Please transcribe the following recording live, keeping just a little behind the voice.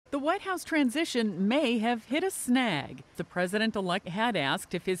The White House transition may have hit a snag. The president-elect had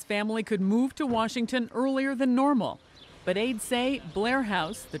asked if his family could move to Washington earlier than normal. But aides say Blair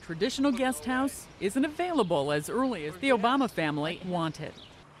House, the traditional guest house, isn't available as early as the Obama family wanted.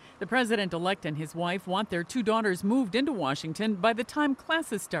 The president-elect and his wife want their two daughters moved into Washington by the time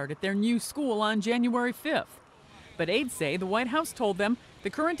classes start at their new school on January 5th. But aides say the White House told them the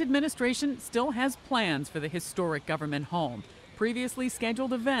current administration still has plans for the historic government home, previously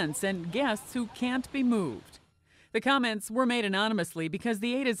scheduled events, and guests who can't be moved. The comments were made anonymously because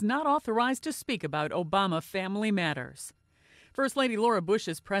the aide is not authorized to speak about Obama family matters. First Lady Laura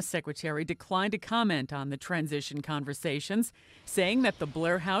Bush's press secretary declined to comment on the transition conversations, saying that the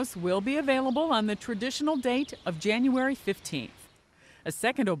Blair House will be available on the traditional date of January 15th. A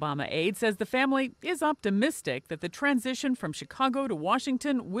second Obama aide says the family is optimistic that the transition from Chicago to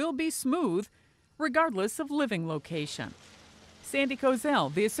Washington will be smooth, regardless of living location. Sandy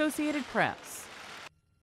Kozel, The Associated Press.